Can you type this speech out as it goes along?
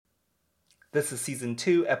This is season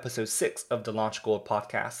 2, episode 6 of the Launch School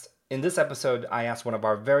podcast. In this episode, I asked one of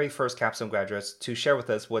our very first capstone graduates to share with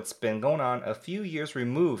us what's been going on a few years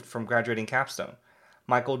removed from graduating capstone.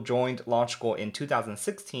 Michael joined Launch School in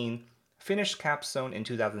 2016, finished capstone in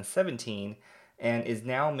 2017, and is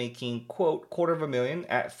now making, quote, $250,000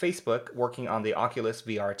 at Facebook working on the Oculus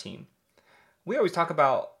VR team. We always talk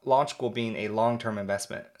about Launch School being a long-term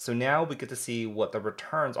investment, so now we get to see what the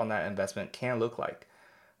returns on that investment can look like.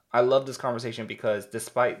 I love this conversation because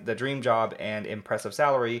despite the dream job and impressive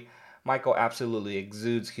salary, Michael absolutely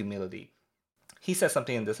exudes humility. He says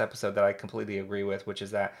something in this episode that I completely agree with, which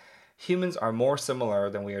is that humans are more similar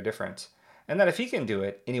than we are different, and that if he can do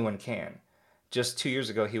it, anyone can. Just 2 years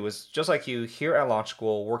ago, he was just like you here at Launch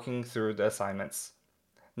School working through the assignments.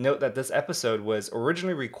 Note that this episode was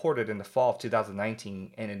originally recorded in the fall of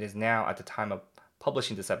 2019, and it is now at the time of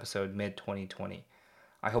publishing this episode mid 2020.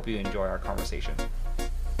 I hope you enjoy our conversation.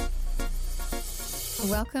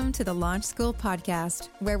 Welcome to the Launch School podcast,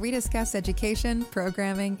 where we discuss education,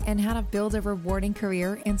 programming, and how to build a rewarding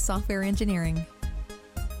career in software engineering.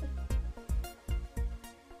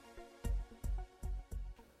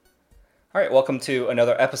 All right, welcome to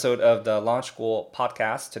another episode of the Launch School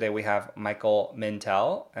podcast. Today we have Michael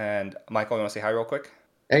Mintel. And Michael, you want to say hi real quick?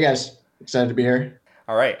 Hey guys, excited to be here.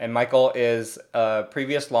 All right, and Michael is a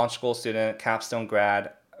previous Launch School student, capstone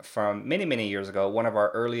grad from many, many years ago, one of our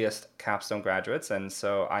earliest capstone graduates. And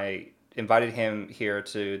so I invited him here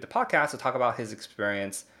to the podcast to talk about his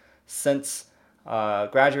experience since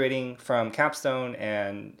graduating from capstone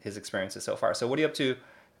and his experiences so far. So what are you up to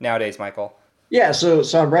nowadays, Michael? Yeah, so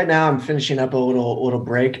right now I'm finishing up a little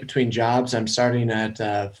break between jobs. I'm starting at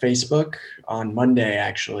Facebook on Monday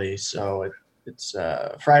actually. So it's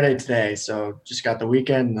Friday today. So just got the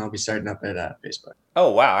weekend, and I'll be starting up at Facebook.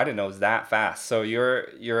 Oh wow, I didn't know it was that fast. So you're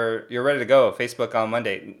ready to go Facebook on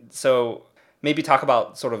Monday. So maybe talk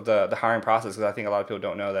about sort of the hiring process, because I think a lot of people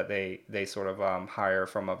don't know that they sort of hire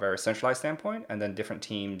from a very centralized standpoint, and then different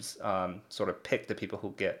teams sort of pick the people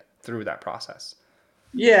who get through that process.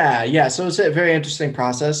 Yeah. So it's a very interesting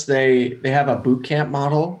process. They have a boot camp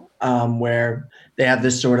model where they have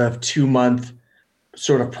this sort of 2-month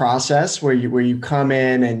sort of process where you come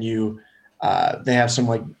in and they have some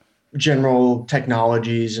like general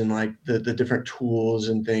technologies and like the different tools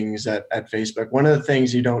and things at Facebook. One of the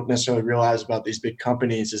things you don't necessarily realize about these big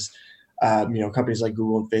companies is companies like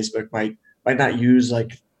Google and Facebook might not use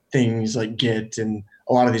like things like Git and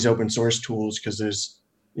a lot of these open source tools because there's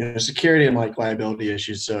security and like liability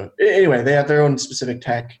issues. So anyway, they have their own specific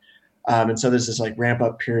tech, and so there's this like ramp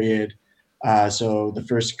up period. So the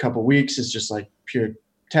first couple weeks is just like pure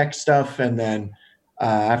tech stuff, and then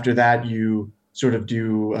after that you sort of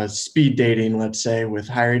do a speed dating, let's say, with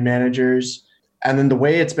hiring managers. And then the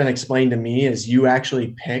way it's been explained to me is you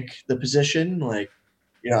actually pick the position, like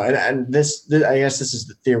and this I guess this is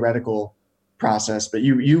the theoretical process, but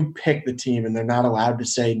you pick the team, and they're not allowed to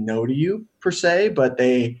say no to you per se, but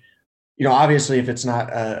they obviously if it's not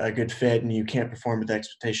a good fit and you can't perform with the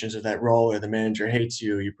expectations of that role, or the manager hates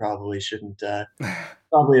you, you probably shouldn't,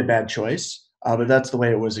 probably a bad choice. But that's the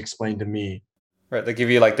way it was explained to me. Right, they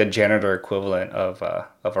give you like the janitor equivalent of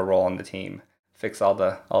a role on the team, fix all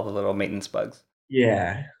the little maintenance bugs.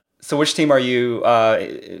 Yeah. So which team are you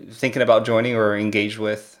thinking about joining or engaged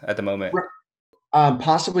with at the moment?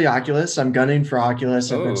 Possibly Oculus. I'm gunning for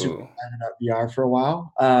Oculus. I've been super excited about VR for a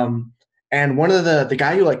while. And one of the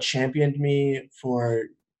guy who like championed me for,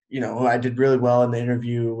 who I did really well in the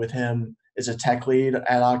interview with him, is a tech lead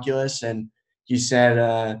at Oculus. And he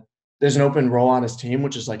said there's an open role on his team,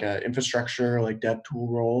 which is like a infrastructure, like dev tool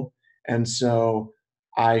role. And so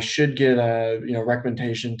I should get a,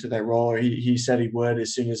 recommendation to that role, or he said he would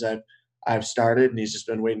as soon as I've started. And he's just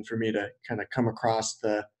been waiting for me to kind of come across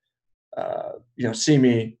the,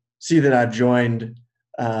 see that I've joined,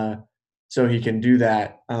 so he can do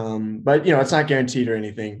that. But it's not guaranteed or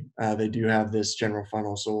anything. They do have this general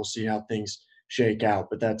funnel, so we'll see how things shake out.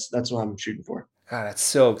 But that's what I'm shooting for. God, that's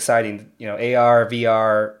so exciting. AR,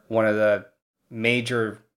 VR, one of the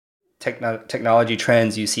major technology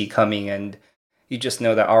trends you see coming, and you just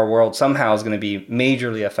know that our world somehow is going to be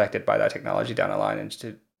majorly affected by that technology down the line, and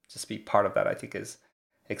to just be part of that, I think, is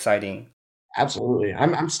exciting. Absolutely.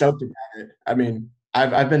 I'm stoked about it. I mean,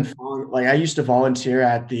 I've been like I used to volunteer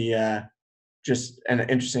at the just an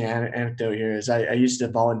interesting anecdote here is I used to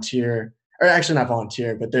volunteer, or actually not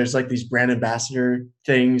volunteer, but there's like these brand ambassador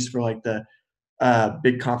things for like the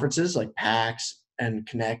big conferences like PAX and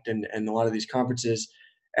Connect and a lot of these conferences.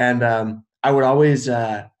 And I would always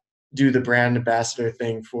do the brand ambassador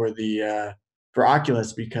thing for the for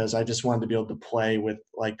Oculus because I just wanted to be able to play with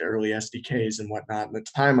like the early SDKs and whatnot. And at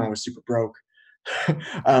the time, I was super broke,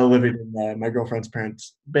 living in my girlfriend's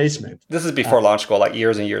parents' basement. This is before launch school, like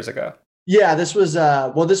years and years ago. Yeah, this was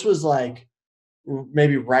this was like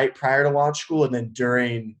maybe right prior to launch school and then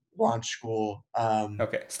during launch school.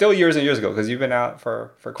 Okay, still years and years ago because you've been out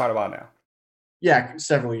for quite a while now. Yeah,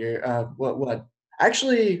 several years. What?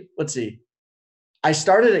 Actually, let's see. I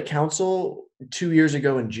started at Council 2 years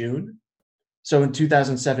ago in June, so in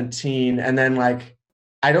 2017, and then like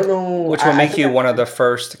I don't know, which will make you one of the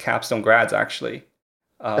first Capstone grads, actually.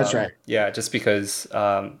 That's right. Yeah, just because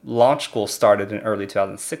launch school started in early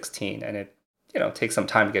 2016, and it takes some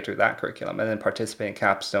time to get through that curriculum, and then participate in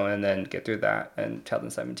Capstone, and then get through that. And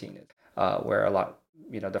 2017 is where a lot,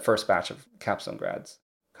 the first batch of Capstone grads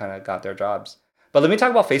kind of got their jobs. But let me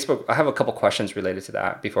talk about Facebook. I have a couple questions related to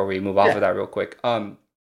that before we move off of that real quick.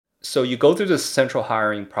 So you go through the central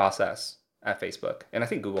hiring process at Facebook, and I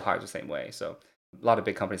think Google hires the same way. So a lot of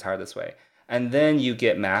big companies hire this way, and then you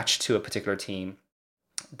get matched to a particular team.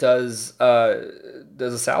 Does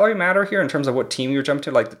the salary matter here in terms of what team you jump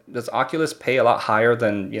to? Like, does Oculus pay a lot higher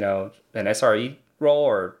than an SRE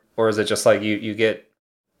role, or is it just like you get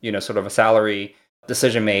sort of a salary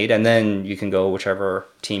decision made, and then you can go whichever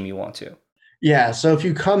team you want to? Yeah. So if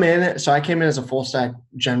you come in, so I came in as a full stack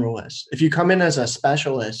generalist. If you come in as a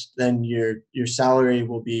specialist, then your salary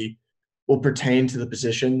will pertain to the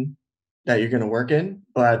position that you're going to work in.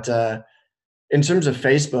 But in terms of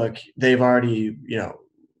Facebook, they've already,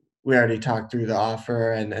 we already talked through the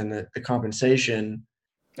offer and the compensation.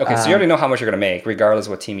 Okay, so you already know how much you're going to make, regardless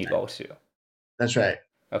of what team you go to. That's right.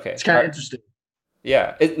 Okay, it's kind of interesting.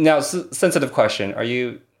 Yeah. Now, sensitive question: Are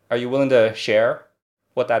you willing to share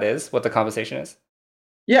what that is, what the compensation is?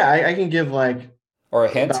 Yeah, I can give or a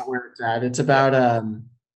hint about where it's at. It's about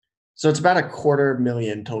so it's about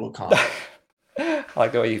 $250,000 total comp. I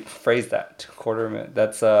like the way you phrased that.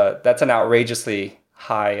 $250,000. That's an outrageously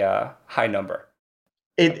high number.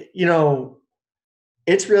 It's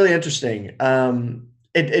really interesting.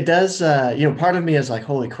 It does, part of me is like,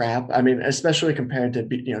 holy crap. I mean, especially compared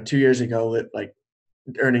to, 2 years ago, like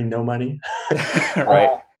earning no money.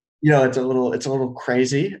 Right. It's a little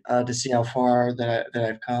crazy to see how far that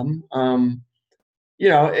I've come.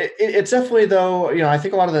 It's definitely, though, I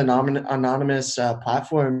think a lot of the anonymous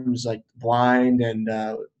platforms like Blind and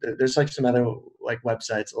there's like some other like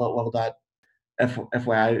websites, level.fyi,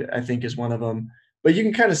 I think is one of them. But you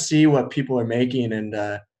can kind of see what people are making, and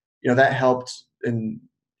that helped. And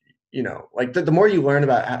like the more you learn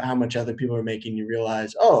about how much other people are making, you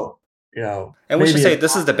realize, And we should say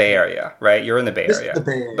this is the Bay Area, right? You're in the Bay Area. This is the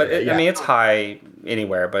Bay Area, but yeah. I mean, it's high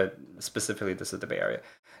anywhere, but specifically, this is the Bay Area.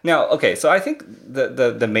 Now, okay, so I think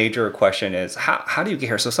the major question is how do you get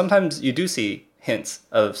here? So sometimes you do see hints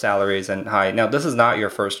of salaries and high. Now, this is not your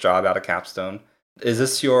first job out of Capstone. Is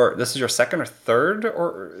this your second or third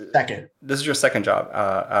or second? This is your second job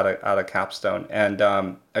out of Capstone, and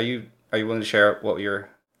are you willing to share what your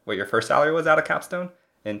first salary was out of Capstone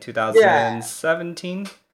in 2017?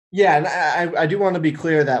 Yeah, and I do want to be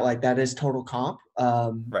clear that like that is total comp.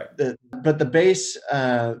 Right. But the base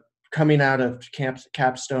coming out of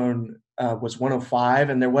Capstone was 105,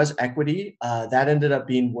 and there was equity that ended up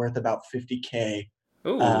being worth about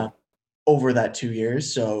 $50,000. Over that 2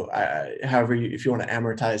 years. So however, if you want to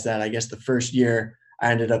amortize that, I guess the first year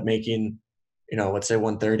I ended up making, let's say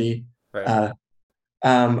 130. Right.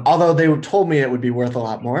 Although they told me it would be worth a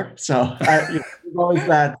lot more. So there's always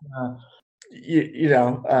that,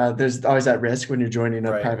 there's always that risk when you're joining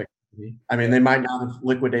a private company. I mean, they might not have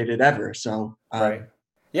liquidated ever. So right.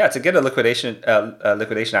 Yeah, to get a liquidation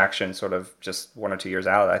action sort of just 1 or 2 years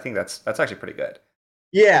out, I think that's actually pretty good.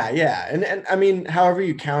 Yeah. And I mean, however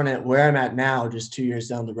you count it, where I'm at now, just 2 years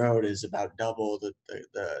down the road, is about double the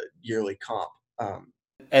yearly comp.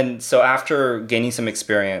 And so after gaining some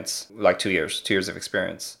experience, like 2 years of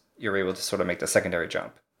experience, you're able to sort of make the secondary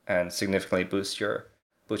jump and significantly boost your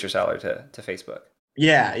salary to Facebook.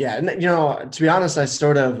 Yeah. And to be honest, I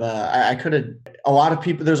sort of I could have. A lot of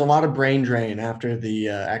people. There's a lot of brain drain after the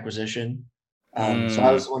acquisition. So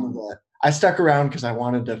I was one of the. I stuck around because I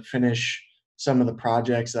wanted to finish some of the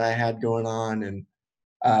projects that I had going on, and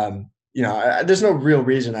there's no real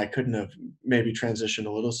reason I couldn't have maybe transitioned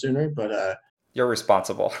a little sooner. But you're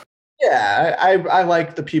responsible. Yeah, I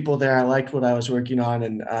liked the people there. I liked what I was working on,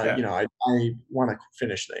 and I want to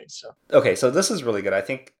finish things. So okay, so this is really good. I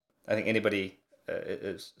think anybody,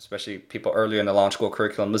 especially people earlier in the launch school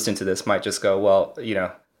curriculum, listening to this might just go, well,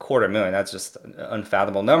 $250,000. That's just an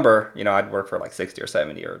unfathomable number. I'd work for like 60 or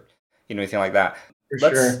 70 or anything like that. For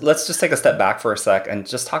let's sure. let's just take a step back for a sec and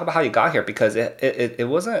just talk about how you got here, because it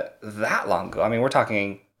wasn't that long ago. I mean, we're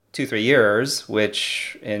talking 2-3 years,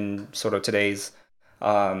 which in sort of today's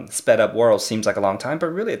sped up world seems like a long time, but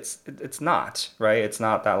really it's not, right? It's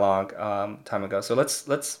not that long time ago. So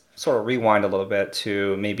let's sort of rewind a little bit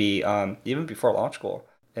to maybe even before launch school,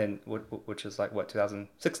 and which is like what,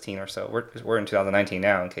 2016 or so. We're in 2019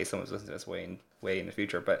 now, in case someone's listening to this way in the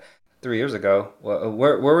future. But 3 years ago,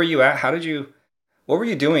 where were you at? What were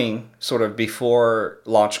you doing sort of before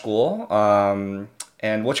launch school?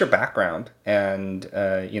 And what's your background? And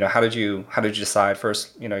how did you decide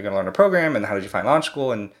first? You're going to learn a program, and how did you find launch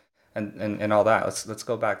school and all that? Let's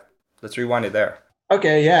go back. Let's rewind it there.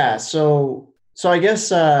 Okay, yeah. So I guess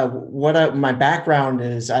my background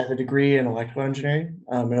is I have a degree in electrical engineering.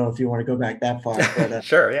 I don't know if you want to go back that far, but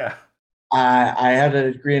Sure, yeah. I had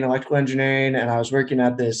a degree in electrical engineering, and I was working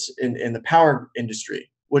at this in the power industry,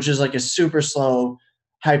 which is like a super slow,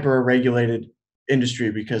 hyper regulated industry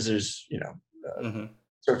because there's Hmm.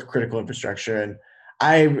 sort of critical infrastructure, and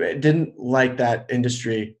I didn't like that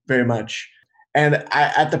industry very much. And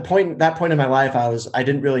at that point in my life, I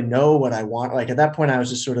didn't really know what I want. Like at that point, I was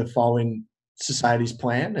just sort of following society's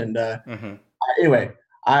plan, and Hmm. anyway,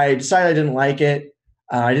 I decided I didn't like it.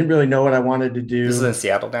 I didn't really know what I wanted to This is in do.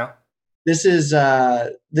 Seattle now. This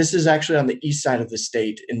is actually on the east side of the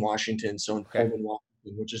state in Washington, so in Okay. Pullman,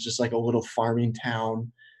 Washington, which is just like a little farming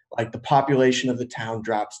town. Like the population of the town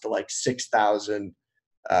drops to like 6,000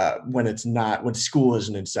 when school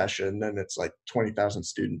isn't in session. Then it's like 20,000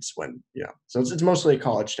 students so it's mostly a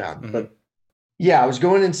college town. Hmm. But yeah, I was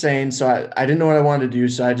going insane, so I didn't know what I wanted to do.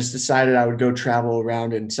 So I just decided I would go travel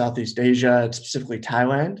around in Southeast Asia, specifically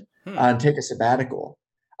Thailand, Hmm. and take a sabbatical.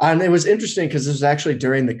 And it was interesting because this was actually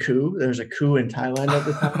during the coup. There was a coup in Thailand at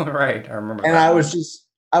the time, Right, I remember and that. I was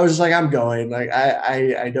just like, I'm going. Like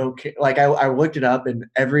I don't care. Like I looked it up, and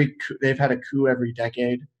they've had a coup every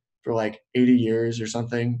decade for like 80 years or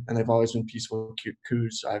something, and they've always been peaceful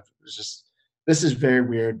coups. So I was just, this is very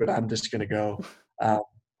weird, but I'm just gonna go. Um,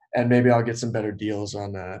 and maybe I'll get some better deals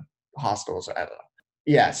on hostels. I don't know.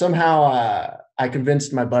 Yeah, somehow I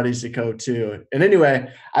convinced my buddies to go too. And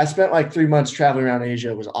anyway, I spent like 3 months traveling around Asia.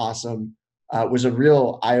 It was awesome. It was a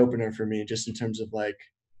real eye opener for me, just in terms of like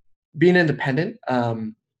being independent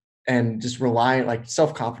and just relying, like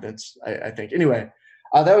self confidence. I think. Anyway,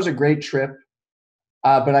 that was a great trip.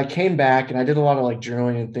 But I came back and I did a lot of like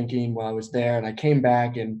journaling and thinking while I was there. And I came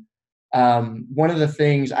back and one of the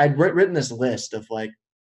things I'd written this list of like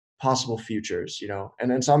possible futures,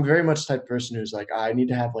 and then so I'm very much the type of person who's like, I need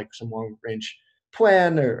to have like some long range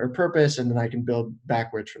plan or purpose, and then I can build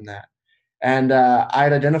backwards from that. And I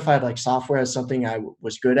had identified like software as something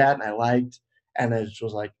was good at and I liked, and it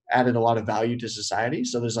was like added a lot of value to society.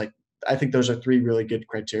 So there's like, I think those are three really good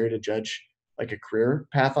criteria to judge like a career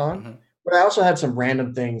path on. Hmm. But I also had some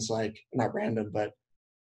random things, like not random, but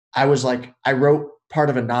I wrote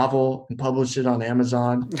part of a novel and published it on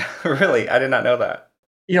Amazon. Really, I did not know that.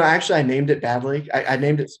 Actually, I named it badly. I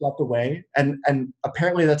named it Swept Away, and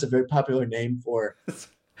apparently that's a very popular name for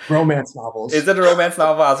romance novels. Is it a romance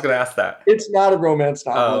novel? I was going to ask that. It's not a romance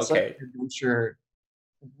novel. Oh, It's like okay. an adventure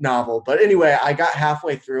novel. But anyway, I got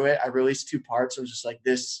halfway through it. I released 2 parts. I was just like,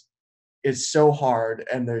 this is so hard,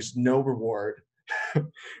 and there's no reward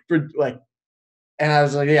for like. And I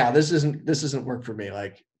was like, yeah, this isn't work for me.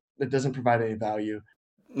 Like, it doesn't provide any value.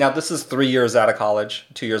 Now, this is 3 years out of college,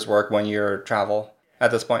 2 years work, 1 year travel at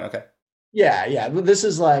this point. Okay. Yeah, yeah. But this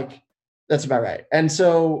is like, that's about right. And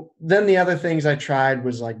so then the other things I tried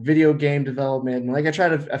was like video game development. And like I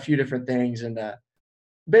tried a few different things, and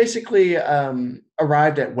basically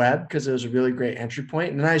arrived at web because it was a really great entry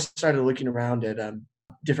point. And then I started looking around at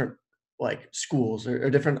different like schools or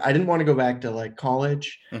different. I didn't want to go back to like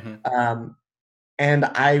college. Hmm. Um, and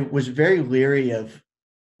I was very leery of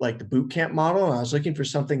like the boot camp model. And I was looking for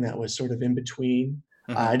something that was sort of in between.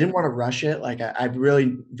 Hmm. I didn't want to rush it. Like I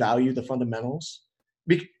really value the fundamentals,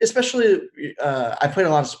 especially I played a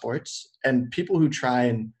lot of sports, and people who try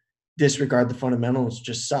and disregard the fundamentals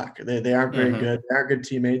just suck. They aren't very Hmm. good. They aren't good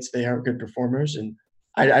teammates. They aren't good performers, and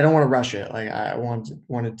I don't want to rush it. Like I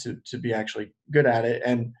wanted to be actually good at it,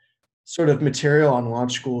 and sort of material on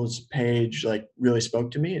Launch School's page like really spoke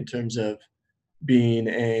to me in terms of being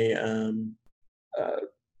a uh,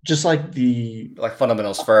 just like the Like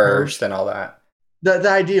fundamentals approach. first and all that. The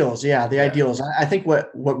ideals, yeah, the Yeah. ideals. I think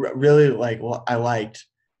what really what I liked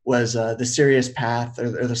was the serious path, or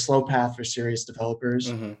the slow path for serious developers.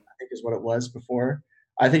 Hmm. I think is what it was before.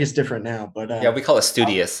 I think it's different now, but Yeah, we call it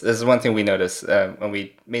studious. This is one thing we noticed when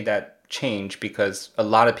we made that change, because a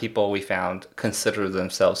lot of people we found consider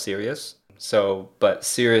themselves serious. So, but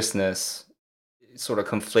seriousness sort of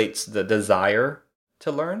conflates the desire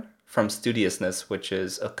to learn from studiousness, which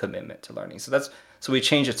is a commitment to learning. So we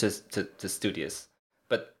change it to studious.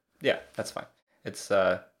 But yeah, that's fine. It's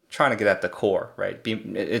trying to get at the core, right?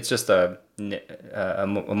 It's just a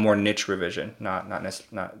more niche revision, not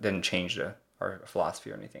didn't change our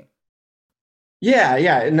philosophy or anything. Yeah,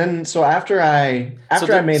 yeah. And then so after I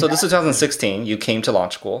made so this is 2016, you came to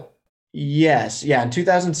launch school. Yes, yeah. In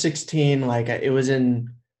 2016, like it was in,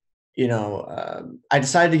 I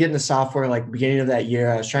decided to get into software like beginning of that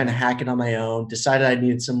year. I was trying to hack it on my own. Decided I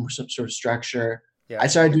needed some sort of structure. Yeah. I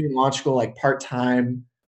started doing launch school like part time,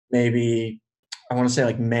 maybe I want to say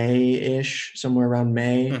like May-ish, somewhere around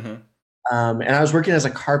May. And I was working as a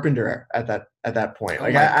carpenter at that point. Oh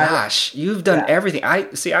my gosh, you've done everything. I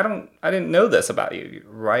didn't know this about you.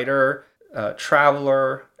 You're a writer,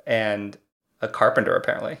 traveler, and a carpenter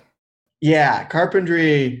apparently. Yeah,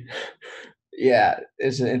 carpentry. Yeah,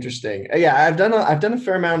 is interesting. Yeah, I've done a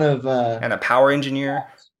fair amount of. And a power engineer.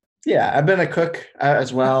 Yeah, I've been a cook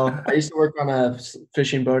as well. I used to work on a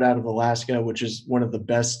fishing boat out of Alaska, which is one of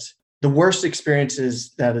the worst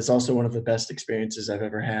experiences. That is also one of the best experiences I've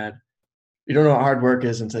ever had. You don't know what hard work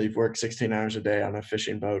is until you've worked 16 hours a day on a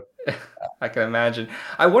fishing boat. I can imagine.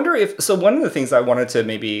 I wonder one of the things I wanted to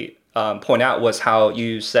maybe point out was how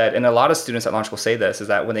you said, and a lot of students at Launch will say this, is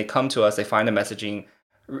that when they come to us, they find the messaging,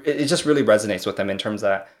 it just really resonates with them in terms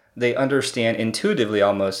that they understand intuitively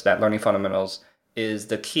almost that learning fundamentals is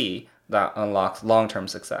the key that unlocks long-term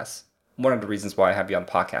success. One of the reasons why I have you on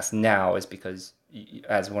the podcast now is because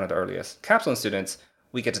as one of the earliest capstone students,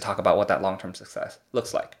 we get to talk about what that long-term success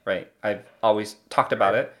looks like, right? I've always talked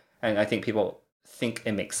about it, and I think people think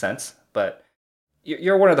it makes sense, but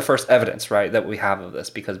you're one of the first evidence, right, that we have of this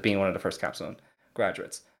because being one of the first capstone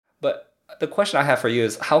graduates. But the question I have for you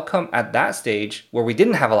is how come at that stage where we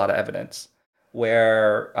didn't have a lot of evidence,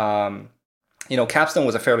 where capstone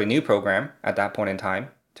was a fairly new program at that point in time,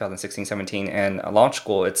 2016, 17, and launch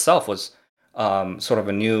school itself was sort of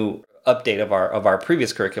a new update of our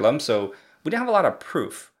previous curriculum, so we didn't have a lot of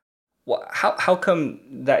proof. How come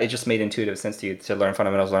that it just made intuitive sense to you to learn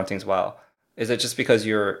fundamentals, learn things well? Is it just because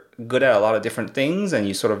you're good at a lot of different things and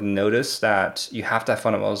you sort of notice that you have to have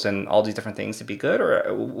fundamentals and all these different things to be good,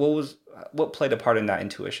 or what played a part in that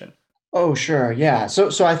intuition? Oh, sure, yeah.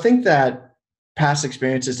 So I think that past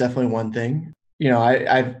experience is definitely one thing.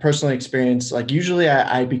 I've personally experienced like usually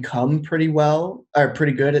I become pretty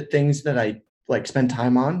good at things that I like spend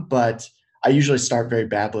time on, but I usually start very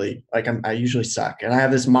badly. Like I usually suck, and I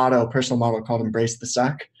have this personal motto called "Embrace the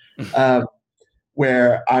Suck,"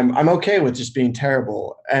 where I'm okay with just being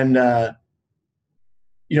terrible, and but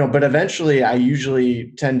eventually I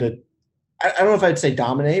usually tend to. I don't know if I'd say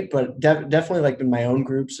dominate, but definitely like in my own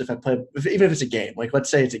groups. Even if it's a game, like let's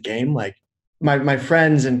say it's a game, like my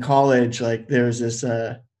friends in college, like there's this.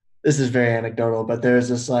 This is very anecdotal, but there's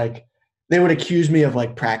this like. They would accuse me of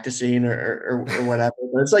like practicing or whatever,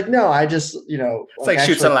 but it's like, no, I just, it's like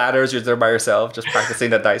Chutes and Ladders. You're there by yourself, just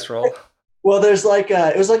practicing the dice roll. Well, there's like,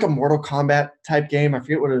 it was like a Mortal Kombat type game. I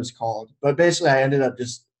forget what it was called, but basically I ended up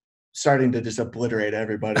just starting to just obliterate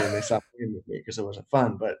everybody and they stopped playing with me because it wasn't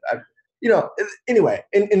fun. But anyway,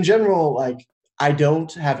 in general, like I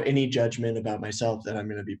don't have any judgment about myself that I'm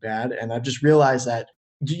going to be bad. And I've just realized that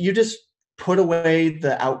you just put away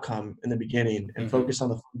the outcome in the beginning and focus on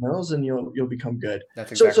the fundamentals and you'll become good.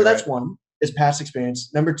 That's exactly so that's one is past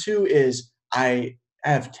experience. Number two is I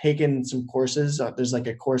have taken some courses. There's like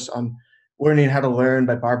a course on learning how to learn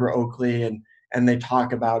by Barbara Oakley. And they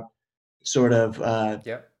talk about sort of,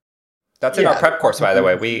 that's in our prep course, by the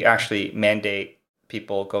way. We actually mandate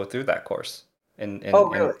people go through that course in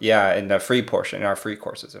the free portion, in our free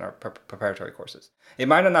courses, in our preparatory courses. It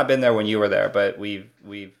might have not been there when you were there, but we've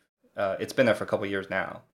it's been there for a couple of years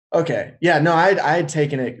now. Okay. Yeah, no, I had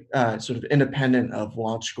taken it sort of independent of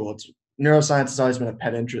launch school. Neuroscience has always been a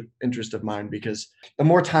pet interest of mine because the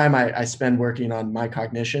more time I spend working on my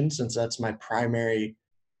cognition, since that's the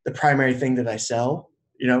primary thing that I sell,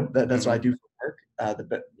 that's what I do for work.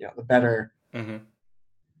 The better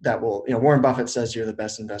that will, Warren Buffett says you're the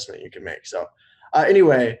best investment you can make. So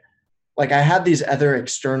anyway, like I had these other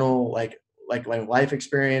external, like life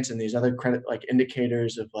experience and these other credit like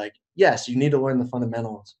indicators of like, yes, you need to learn the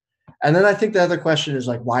fundamentals. And then I think the other question is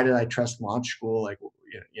like, why did I trust launch school? Like,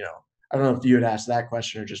 I don't know if you had asked that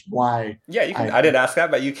question or just why. Yeah, you can. I didn't ask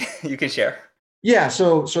that, but you can share. Yeah.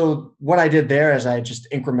 So what I did there is I just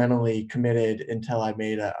incrementally committed until I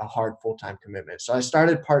made a hard full-time commitment. So I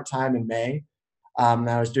started part-time in May. And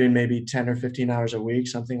I was doing maybe 10 or 15 hours a week,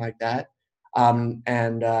 something like that.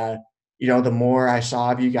 The more I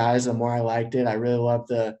saw of you guys, the more I liked it. I really loved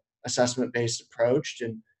the assessment-based approach.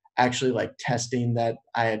 And actually like testing that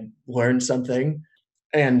I had learned something.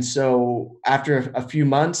 And so after a few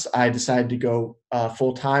months, I decided to go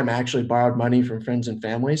full time. I actually borrowed money from friends and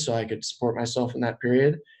family so I could support myself in that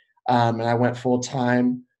period. And I went full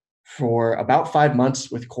time for about 5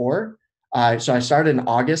 months with Core. So I started in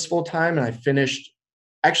August full time, and I finished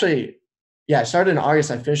actually, yeah, I started in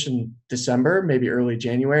August. I finished in December, maybe early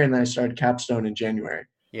January, and then I started Capstone in January.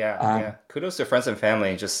 Yeah, Um, yeah. Kudos to friends and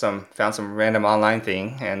family. Just found some random online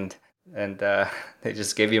thing and they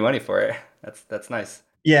just gave you money for it. That's nice.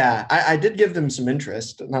 yeah, I did give them some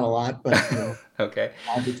interest, not a lot, but Okay.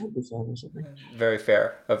 5 to 10% or something. Very fair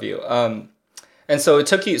of you. And so it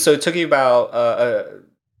took you about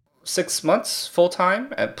 6 months full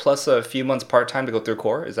time and plus a few months part time to go through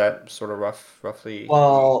core. Is that sort of roughly?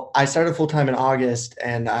 Well, I started full time in August,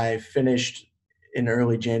 and I finished in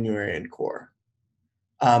early January in Core.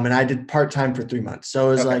 And I did part time for 3 months. So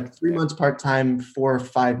it was Okay. like 3 months part time,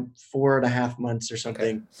 4.5, 4.5 months or Okay.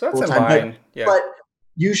 something So that's full in time. line. Yeah. But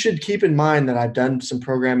you should keep in mind that I've done some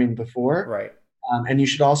programming before. Right. And you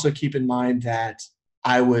should also keep in mind that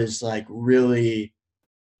I was like really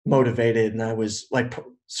motivated, and I was like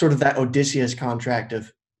sort of that Odysseus contract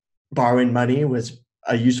of borrowing money was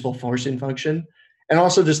a useful forcing function. And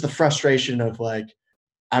also just the frustration of like,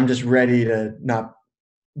 I'm just ready to not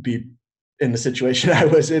be in the situation I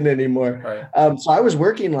was in anymore. Right. So I was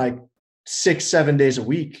working like 6, 7 days a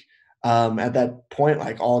week at that point,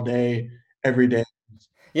 like all day, every day.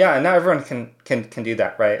 Yeah, and now everyone can do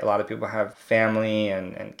that, right? A lot of people have family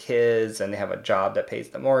and kids and they have a job that pays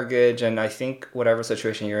the mortgage. And I think whatever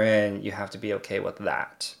situation you're in, you have to be okay with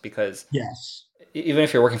that because Yes. even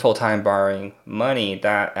if you're working full time borrowing money,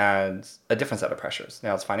 that adds a different set of pressures.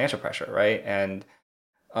 Now it's financial pressure, right? And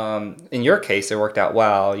in your case, it worked out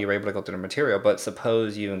well. You were able to go through the material, but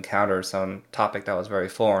suppose you encounter some topic that was very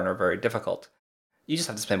foreign or very difficult. You just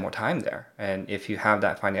have to spend more time there. And if you have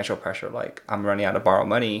that financial pressure, like I'm running out of borrow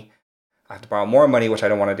money, I have to borrow more money, which I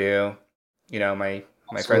don't want to do. My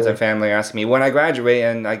friends and Absolutely. family are asking me when I graduate,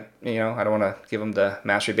 and I don't want to give them the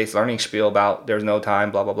mastery-based learning spiel about there's no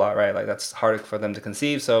time, blah blah blah, right? Like that's hard for them to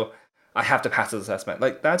conceive. So I have to pass this assessment.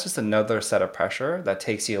 Like that's just another set of pressure that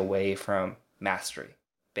takes you away from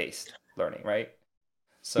mastery-based learning, right?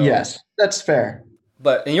 So Yes, that's fair.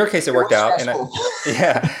 but in your case, it It worked was out, stressful.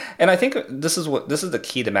 yeah, and I think this is the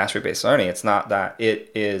key to mastery based learning. It's not that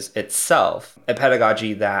it is itself a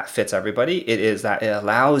pedagogy that fits everybody. It is that it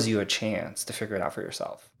allows you a chance to figure it out for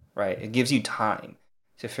yourself, right? It gives you time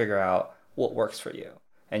to figure out what works for you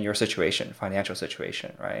and your situation, financial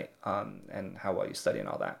situation, right? And how well you study and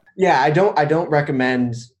all that. Yeah, I don't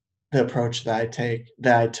recommend the approach that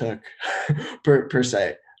I took per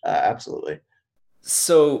se. Absolutely.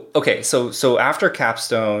 So okay, so after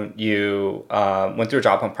Capstone, you went through a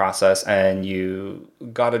job hunt process and you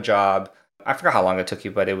got a job. I forgot how long it took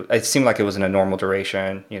you, but it seemed like it was in a normal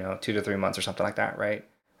duration, 2 to 3 months or something like that, right?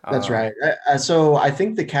 That's Um, right. So I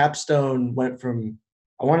think the capstone went from,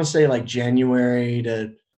 I want to say like January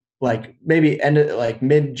to like maybe end of like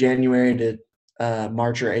mid January to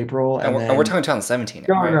March or April, and and we're then talking 2017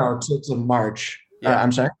 now, no, right? no, to March. Yeah,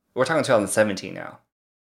 I'm sorry. we're talking 2017 now.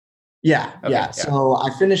 Yeah, Okay, yeah. yeah. So I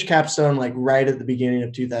finished capstone like right at the beginning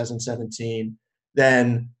of 2017.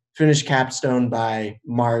 Then finished capstone by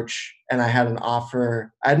March, and I had an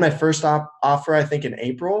offer. I had my first offer, I think, in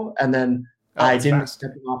April, and then Oh, I that's didn't fast.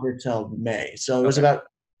 accept an offer till May. So it was Okay, about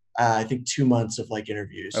I think 2 months of like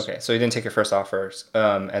interviews. okay. So you didn't take your first offers,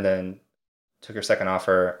 and then took your second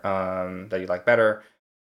offer that you like better.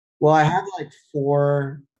 Well, I had like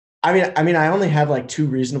four. I mean, I only had like two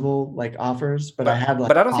reasonable like offers, but I But had like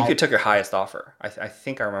but I don't think five. you took your highest offer. I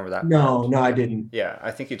think I remember that No, part. no, I Yeah. didn't. Yeah,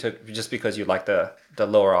 I think you took just because you liked the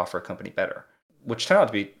lower offer company better, which turned out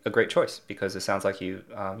to be a great choice because it sounds like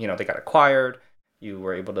they got acquired. You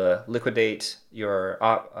were able to liquidate your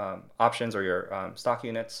options or your stock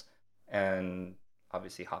units, and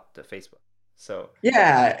obviously hop to Facebook. So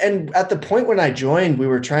Yeah, and at the point when I joined, we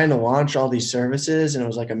were trying to launch all these services, and it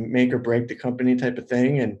was like a make or break the company type of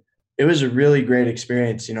thing. And it was a really great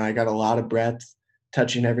experience. I got a lot of breadth,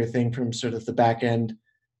 touching everything from sort of the back end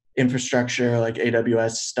infrastructure, like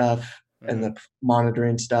AWS stuff and mhm. the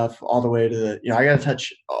monitoring stuff, all the way to I got to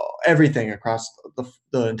touch everything across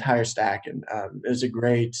the entire stack, and it was a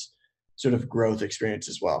great sort of growth experience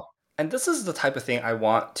as well. And this is the type of thing I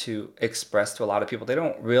want to express to a lot of people. They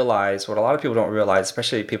don't realize what a lot of people don't realize,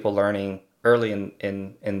 especially people learning early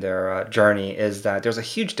in their journey, is that there's a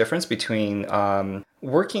huge difference between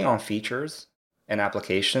working on features and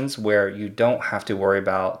applications where you don't have to worry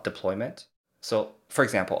about deployment. So, for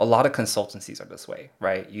example, a lot of consultancies are this way,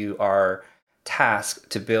 right? You are tasked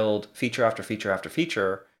to build feature after feature after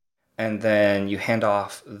feature, and then you hand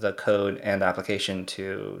off the code and the application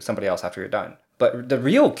to somebody else after you're done. But the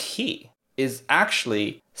real key is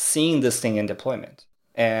actually seeing this thing in deployment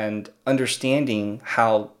and understanding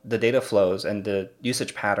how the data flows and the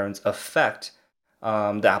usage patterns affect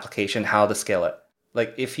the application, how to scale it.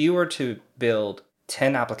 Like if you were to build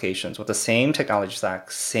 10 applications with the same technology stack,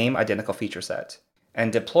 same identical feature set,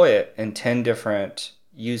 and deploy it in 10 different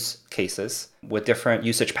use cases with different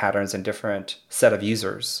usage patterns and different set of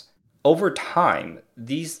users, over time,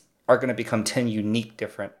 these are going to become 10 unique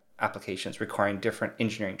different applications requiring different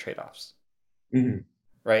engineering trade-offs. Mm-hmm.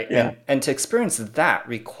 Right? Yeah. And to experience that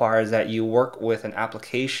requires that you work with an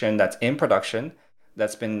application that's in production,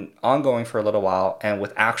 that's been ongoing for a little while, and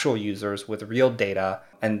with actual users, with real data.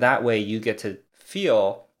 And that way you get to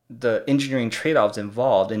feel the engineering trade-offs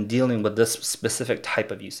involved in dealing with this specific type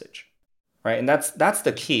of usage. Right? And that's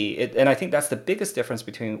the key. And I think that's the biggest difference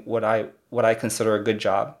between what I consider a good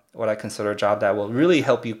job, what I consider a job that will really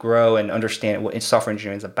help you grow and understand what software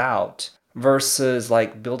engineering is about, versus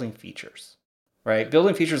like building features. Right?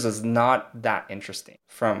 Building features is not that interesting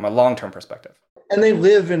from a long-term perspective. And they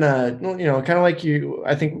live in a, kind of like you,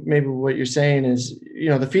 I think maybe what you're saying is,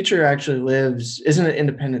 the feature actually isn't an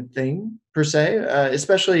independent thing per se,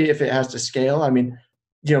 especially if it has to scale. I mean,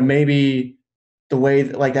 maybe the way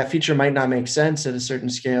like that feature might not make sense at a certain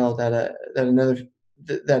scale that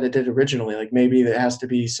it did originally. Like maybe there has to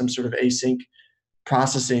be some sort of async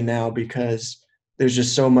processing now because there's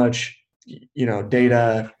just so much,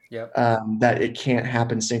 data. Yep. That it can't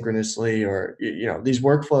happen synchronously, or these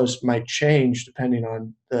workflows might change depending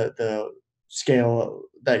on the scale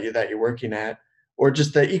that you're working at, or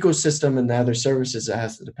just the ecosystem and the other services it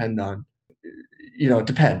has to depend on. It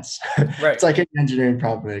depends. Right. It's like an engineering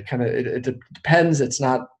problem. It depends. It's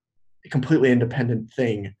not a completely independent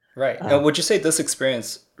thing. Right. Now, would you say this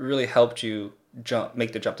experience really helped you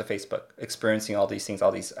make the jump to Facebook, experiencing all these things,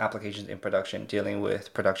 all these applications in production, dealing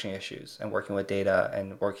with production issues and working with data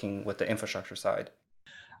and working with the infrastructure side?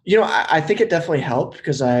 I think it definitely helped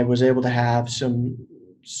because I was able to have some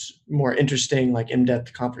more interesting, like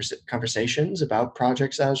in-depth conversations about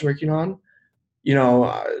projects that I was working on.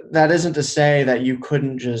 That isn't to say that you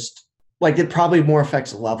couldn't just like, it probably more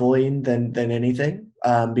affects leveling than anything,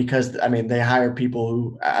 because I mean, they hire people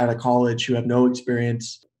who out of college who have no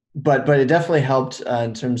experience, but it definitely helped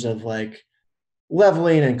in terms of like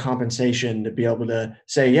leveling and compensation to be able to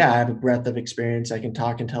say, yeah, I have a breadth of experience. I can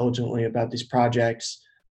talk intelligently about these projects.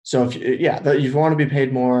 So if you want to be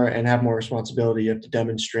paid more and have more responsibility, you have to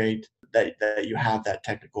demonstrate that you have that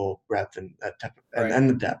technical breadth and that and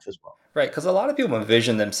the depth as well. Right, because a lot of people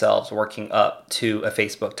envision themselves working up to a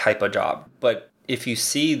Facebook type of job. But if you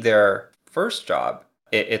see their first job,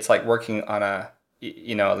 it's like working on a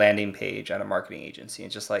landing page at a marketing agency.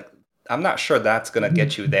 It's just like, I'm not sure that's going to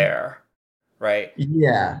get you there, right?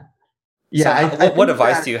 Yeah. Yeah. So what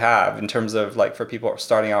advice do you have in terms of like for people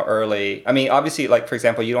starting out early? I mean, obviously, like for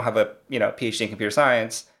example, you don't have a PhD in computer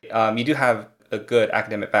science. You do have a good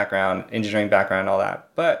academic background, engineering background, and all that,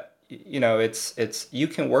 but it's you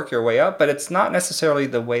can work your way up, but it's not necessarily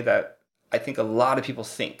the way that I think a lot of people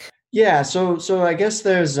think. Yeah, so I guess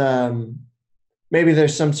there's maybe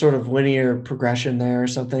there's some sort of linear progression there or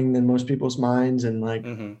something in most people's minds, and like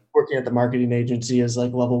working at the marketing agency is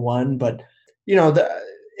like level one, but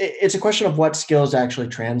it's a question of what skills actually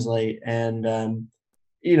translate. And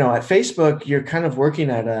at Facebook, you're kind of working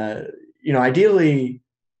at ideally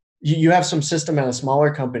you have some system at a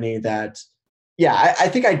smaller company that. Yeah, I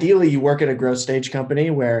think ideally you work at a growth stage company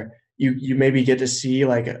where you maybe get to see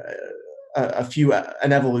like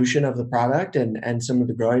an evolution of the product and some of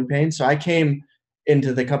the growing pains. So I came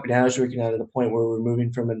into the company I was working at a point where we were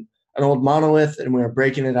moving from an old monolith and we were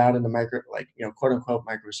breaking it out into quote unquote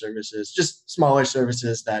microservices, just smaller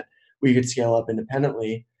services that we could scale up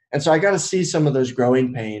independently. And so I got to see some of those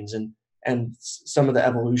growing pains and some of the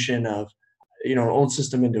evolution of an old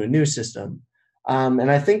system into a new system. And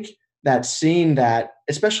I think that seeing that,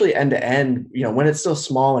 especially end to end, when it's still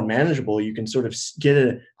small and manageable, you can sort of get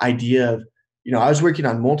an idea of, I was working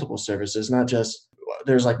on multiple services, not just,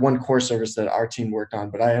 there's like one core service that our team worked on,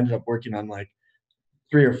 but I ended up working on like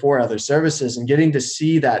 3 or 4 other services, and getting to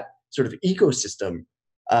see that sort of ecosystem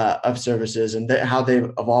of services and how they've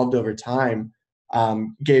evolved over time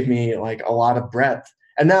gave me like a lot of breadth.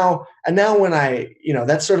 And now when I,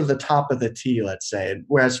 that's sort of the top of the T, let's say,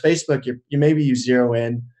 whereas Facebook, you zero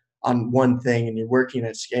in on one thing and you're working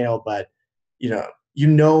at scale, but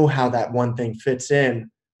how that one thing fits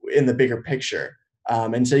in the bigger picture.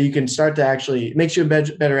 And so you can start to actually, it makes you a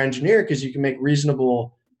better engineer because you can make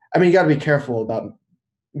reasonable, you got to be careful about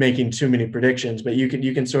making too many predictions, but you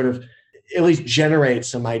can sort of, at least generate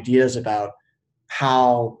some ideas about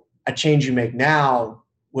how a change you make now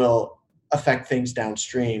will affect things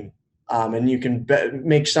downstream. And you can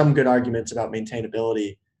make some good arguments about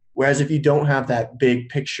maintainability. Whereas if you don't have that big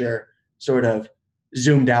picture sort of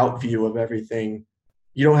zoomed out view of everything,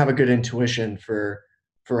 you don't have a good intuition for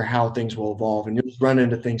how things will evolve, and you'll just run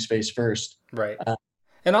into things face first. Right.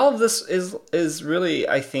 And all of this is really,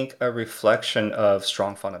 I think, a reflection of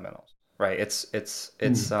strong fundamentals, right? It's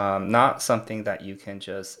not something that you can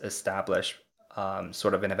just establish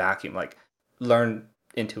sort of in a vacuum, like learn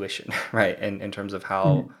intuition, right? In terms of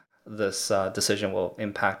how this decision will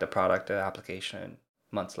impact a product or application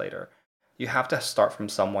months later. You have to start from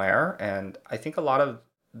somewhere, and I think a lot of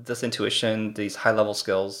this intuition, these high level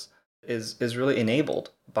skills, is really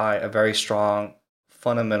enabled by a very strong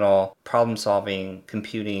fundamental problem solving,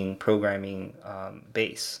 computing, programming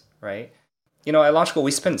base, right? You know, at Launch School,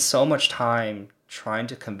 we spent so much time trying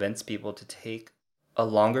to convince people to take a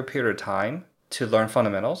longer period of time to learn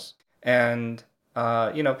fundamentals. And,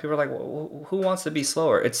 you know, people are like, well, who wants to be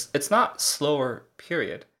slower? It's not slower,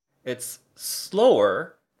 period. It's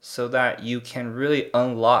slower so that you can really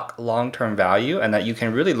unlock long-term value and that you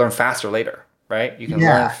can really learn faster later, right? You can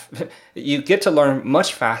learn, you get to learn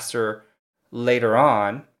much faster later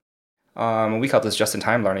on. We call this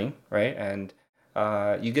just-in-time learning, right? And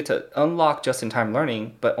you get to unlock just-in-time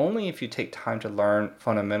learning, but only if you take time to learn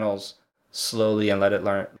fundamentals slowly and let it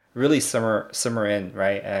really simmer in,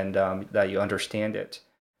 right? And that you understand it.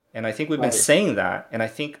 And I think we've been saying that. And I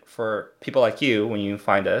think for people like you, when you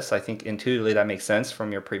find us, I think intuitively that makes sense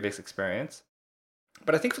from your previous experience.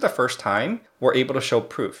 But I think for the first time, we're able to show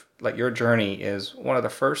proof. Like your journey is one of the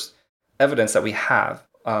first evidence that we have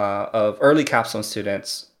of early capstone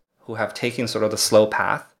students who have taken sort of the slow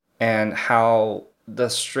path, and how the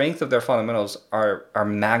strength of their fundamentals are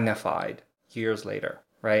magnified years later,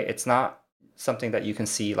 right? It's not something that you can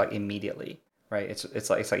see like immediately, right? It's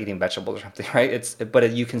like eating vegetables or something, right?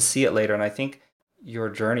 But you can see it later, and I think your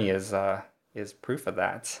journey is proof of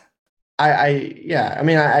that. I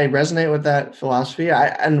resonate with that philosophy.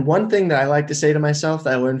 And one thing that I like to say to myself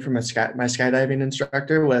that I learned from my skydiving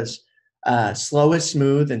instructor was, slow is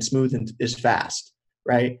smooth and smooth is fast,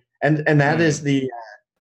 right? And that is the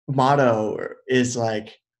motto, is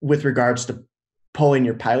like with regards to pulling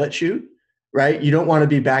your pilot chute, right? You don't want to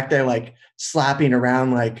be back there like slapping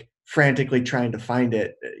around, like frantically trying to find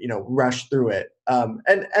it, you know, rush through it.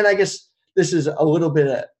 And I guess this is a little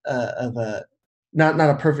bit of a not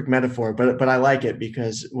a perfect metaphor, but I like it,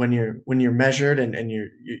 because when you're measured and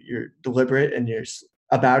you're deliberate and you're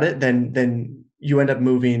about it, then you end up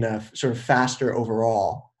moving sort of faster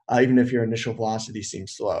overall, even if your initial velocity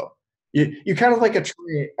seems slow. You kind of like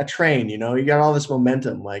a train, you know, you got all this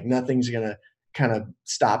momentum, like nothing's gonna kind of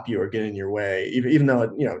stop you or get in your way, even though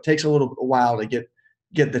it takes a little while to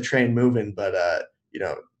get the train moving, but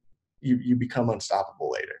you become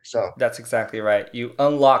unstoppable later. So that's exactly right. You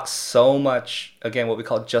unlock so much, again, what we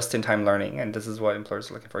call just-in-time learning, and this is what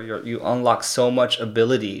employers are looking for. You unlock so much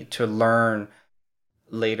ability to learn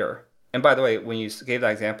later. And by the way, when you gave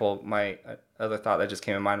that example, my other thought that just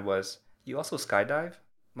came in mind was, you also skydive?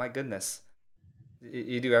 My goodness.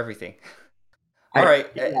 You do everything. All right.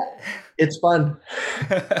 It's fun.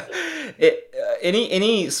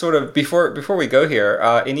 Any sort of, before we go here,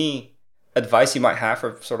 any advice you might have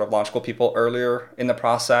for sort of launch school people earlier in the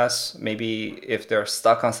process, maybe if they're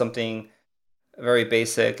stuck on something very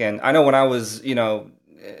basic? And I know when I was,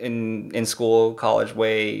 in school, college,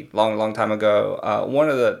 way long time ago, one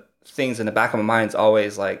of the things in the back of my mind is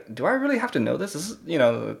always like, do I really have to know this?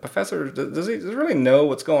 The professor, does he really know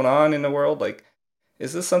what's going on in the world? Like,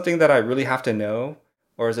 is this something that I really have to know?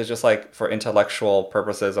 Or is it just like for intellectual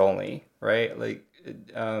purposes only, right? Like,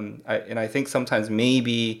 I think sometimes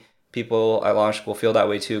maybe people at launch school feel that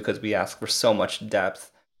way too, because we ask for so much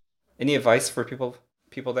depth. Any advice for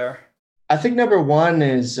people there? I think number one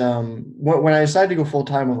is when I decided to go full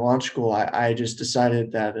time with launch school, I just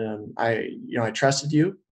decided that I trusted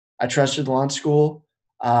you. I trusted launch school,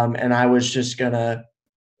 and I was just gonna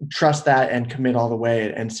trust that and commit all the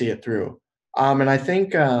way and see it through. And I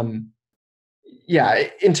think, in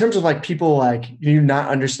terms of like people like you not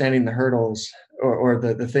understanding the hurdles or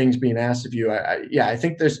the things being asked of you, I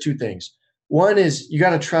think there's two things. One is you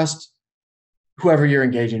got to trust whoever you're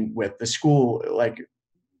engaging with, the school. Like,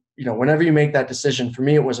 whenever you make that decision, for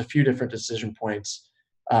me, it was a few different decision points.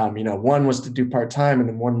 One was to do part-time, and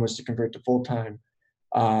then one was to convert to full-time.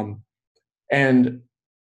 And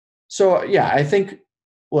so, I think,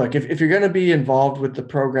 look, if you're going to be involved with the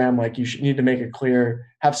program, like you should need to make it clear,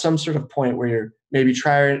 have some sort of point where you're maybe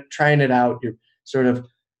trying it out, you're sort of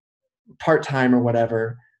part-time or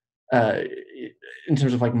whatever. uh, in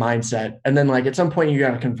terms of like mindset. And then like at some point you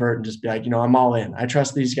got to convert and just be like, I'm all in. I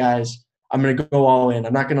trust these guys. I'm going to go all in.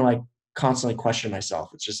 I'm not going to like constantly question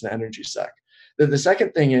myself. It's just an energy suck. The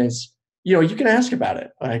second thing is, you can ask about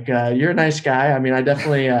it. Like, you're a nice guy. I mean, I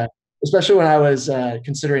definitely, especially when I was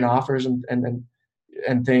considering offers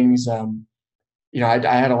and things, I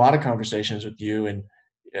had a lot of conversations with you, and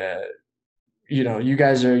uh, you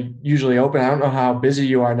guys are usually open. I don't know how busy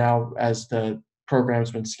you are now as the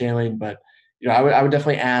program's been scaling, but I would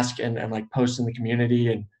definitely ask and like post in the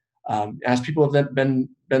community and ask people if they've been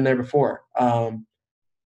there before.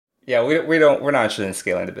 Yeah, we're not interested in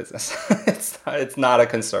scaling the business. It's not a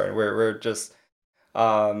concern. We're just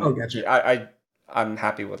Oh, gotcha. I'm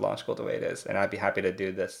happy with Launch School the way it is, and I'd be happy to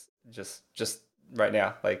do this just right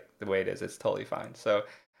now, like the way it is. It's totally fine. So,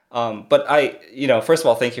 but first of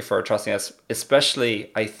all, thank you for trusting us,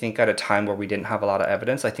 especially I think at a time where we didn't have a lot of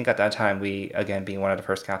evidence. I think at that time we, again, being one of the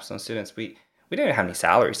first capstone students, we didn't have any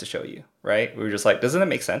salaries to show you, right? We were just like, doesn't it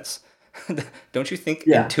make sense? Don't you think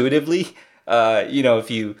Yeah. intuitively,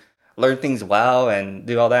 if you learn things well and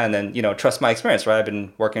do all that, and then trust my experience, right? I've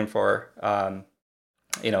been working for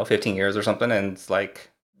 15 years or something, and it's like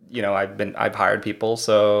I've hired people,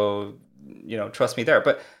 so trust me there.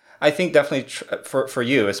 But I think definitely for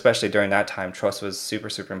you, especially during that time, trust was super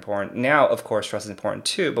super important. Now, of course, trust is important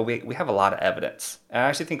too, but we have a lot of evidence, and I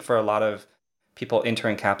actually think for a lot of people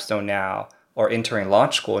entering capstone now or entering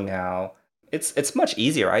launch school now, it's much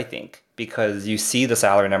easier, I think, because you see the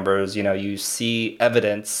salary numbers, you see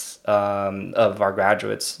evidence of our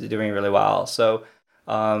graduates doing really well. So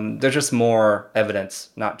there's just more evidence,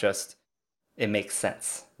 not just it makes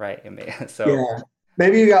sense, right? So Yeah.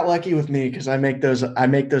 Maybe you got lucky with me because I make those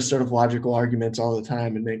sort of logical arguments all the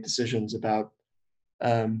time and make decisions about.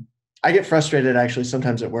 Um, I get frustrated actually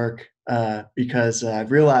sometimes at work because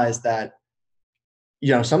I've realized that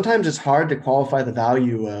sometimes it's hard to qualify the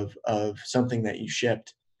value of something that you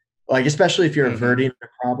shipped. Like especially if you're hmm averting a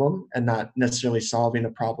problem and not necessarily solving a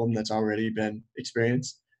problem that's already been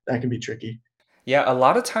experienced, that can be tricky. yeah, a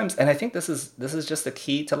lot of times, and I think this is just the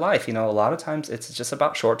key to life. A lot of times it's just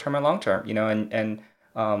about short term and long term. And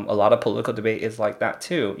a lot of political debate is like that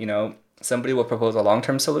too. Somebody will propose a long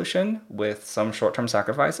term solution with some short term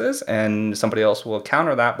sacrifices, and somebody else will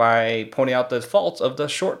counter that by pointing out the faults of the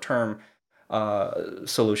short term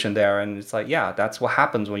solution there. And it's like, yeah, that's what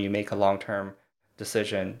happens when you make a long term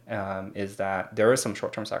decision. Is that there is some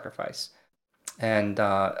short term sacrifice, and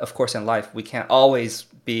of course, in life, we can't always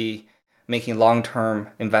be making long-term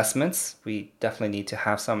investments. We definitely need to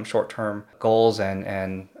have some short-term goals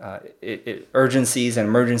and urgencies and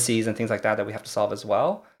emergencies and things like that we have to solve as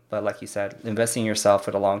well. But like you said, investing in yourself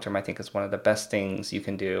for the long term, I think, is one of the best things you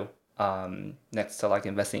can do, next to like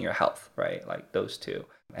investing in your health, right? Like those two.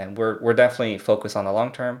 And we're definitely focused on the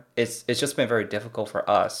long term. It's just been very difficult for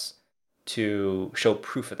us to show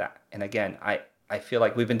proof of that. And again, I feel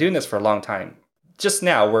like we've been doing this for a long time. Just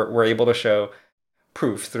now we're able to show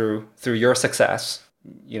proof through your success,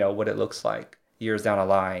 what it looks like years down the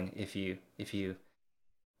line if you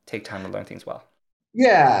take time to learn things well.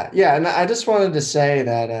 Yeah, yeah, and I just wanted to say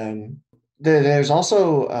that there's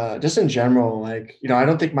also just in general, like I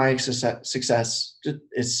don't think my success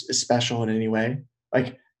is special in any way.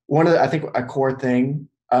 Like I think a core thing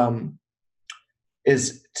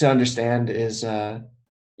is to understand is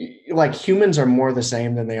like humans are more the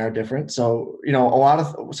same than they are different. So a lot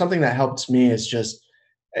of something that helps me is just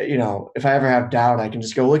if I ever have doubt, I can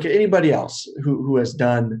just go look at anybody else who has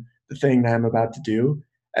done the thing that I'm about to do,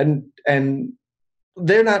 and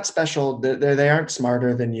they're not special. They aren't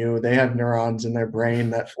smarter than you. They have neurons in their brain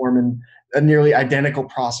that form in a nearly identical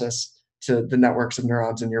process to the networks of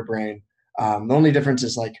neurons in your brain. The only difference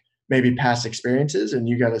is like maybe past experiences, and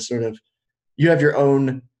you got to sort of you have your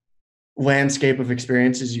own landscape of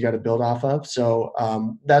experiences you got to build off of. So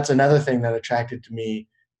that's another thing that attracted to me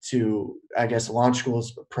to, I guess, launch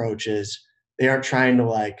school's approach is they aren't trying to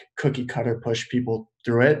like cookie cutter push people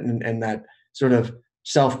through it, and that sort of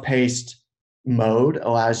self-paced mode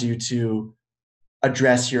allows you to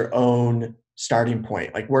address your own starting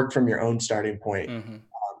point, like work from your own starting point. hmm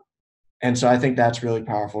And so I think that's really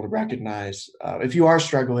powerful to recognize. If you are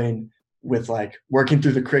struggling with like working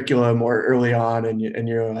through the curriculum or early on, and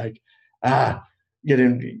you're like, ah,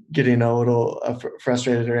 getting a little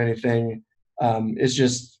frustrated or anything, is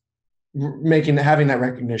just making having that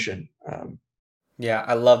recognition. Yeah,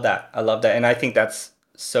 I love that, and I think that's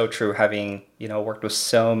so true. Having worked with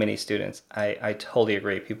so many students, I totally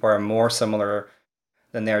agree. People are more similar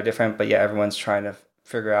than they are different, but yeah, everyone's trying to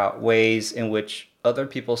figure out ways in which other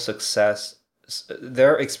people's success,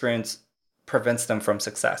 their experience prevents them from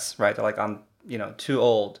success, right? They're like, I'm too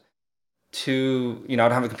old to, I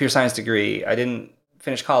don't have a computer science degree. I didn't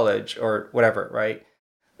finish college or whatever, right?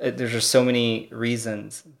 There's just so many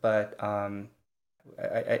reasons, but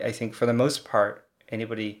I think for the most part,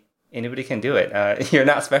 anybody can do it. You're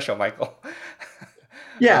not special, Michael.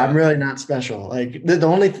 Yeah, I'm really not special. Like the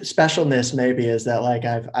only specialness maybe is that like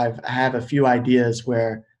I have a few ideas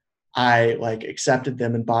where I like accepted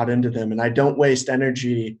them and bought into them, and I don't waste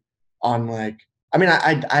energy on like. I mean,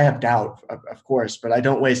 I have doubt, of course, but I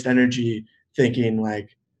don't waste energy thinking like,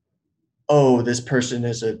 oh, this person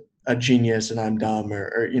is a genius and I'm dumb,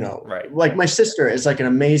 or Right. like my sister is like an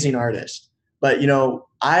amazing artist, but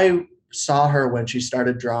I saw her when she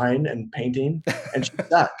started drawing and painting, and she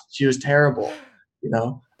sucked. She was terrible,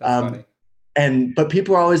 That's funny. But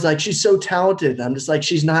people are always like, she's so talented. And I'm just like,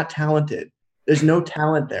 she's not talented. There's no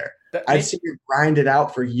talent there. I've seen her grind it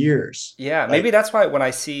out for years. Yeah, maybe that's why when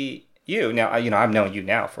I see you now, I've known you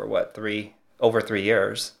now for over 3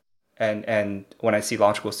 years, and when I see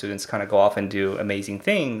launch school students kind of go off and do amazing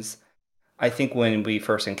things, I think when we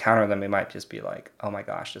first encounter them, it might just be like, oh my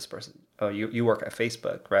gosh, this person, oh, you work at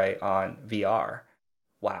Facebook, right, on VR,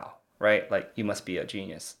 wow, right, like you must be a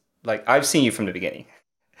genius. Like I've seen you from the beginning.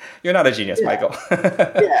 You're not a genius, yeah. Michael.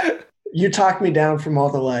 Yeah, you talked me down from all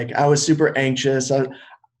the like. I was super anxious.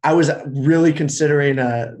 I was really considering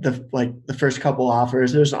the first couple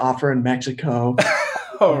offers. There's an offer in Mexico.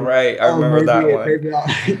 Oh right, I remember that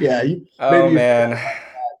one. Yeah. Man.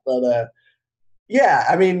 But yeah,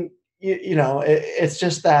 I mean, it's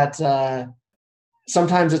just that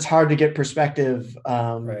sometimes it's hard to get perspective.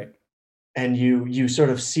 Right. And you sort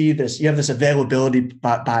of see this. You have this availability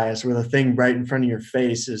bias where the thing right in front of your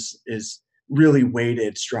face is really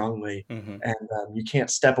weighted strongly, mm-hmm. and you can't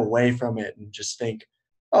step away from it and just think,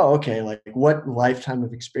 oh, okay, like what lifetime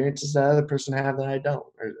of experience does that other person have that I don't?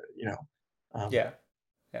 Or Yeah.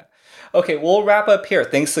 Okay, we'll wrap up here.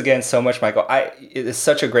 Thanks again so much, Michael. It is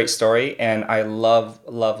such a great story, and I love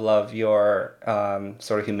your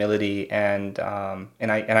sort of humility, and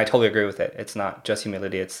I totally agree with it. It's not just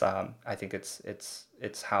humility. It's I think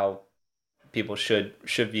it's how people should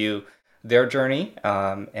view their journey.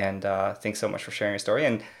 And thanks so much for sharing your story,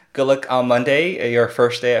 and good luck on Monday, your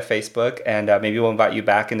first day at Facebook, and maybe we'll invite you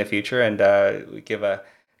back in the future and give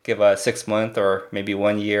a 6 month or maybe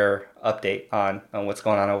 1 year update on what's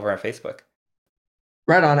going on over on Facebook.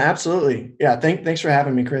 Right on. Absolutely. Yeah. Thanks for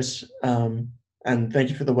having me, Chris. And thank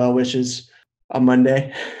you for the well wishes on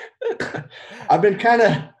Monday. I've been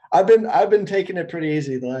taking it pretty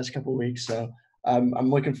easy the last couple of weeks. So I'm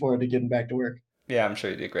looking forward to getting back to work. Yeah, I'm sure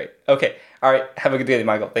you did great. Okay. All right. Have a good day,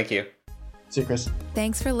 Michael. Thank you. See you, Chris.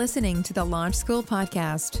 Thanks for listening to the Launch School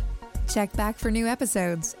Podcast. Check back for new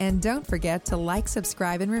episodes, and don't forget to like,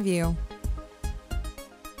 subscribe, and review.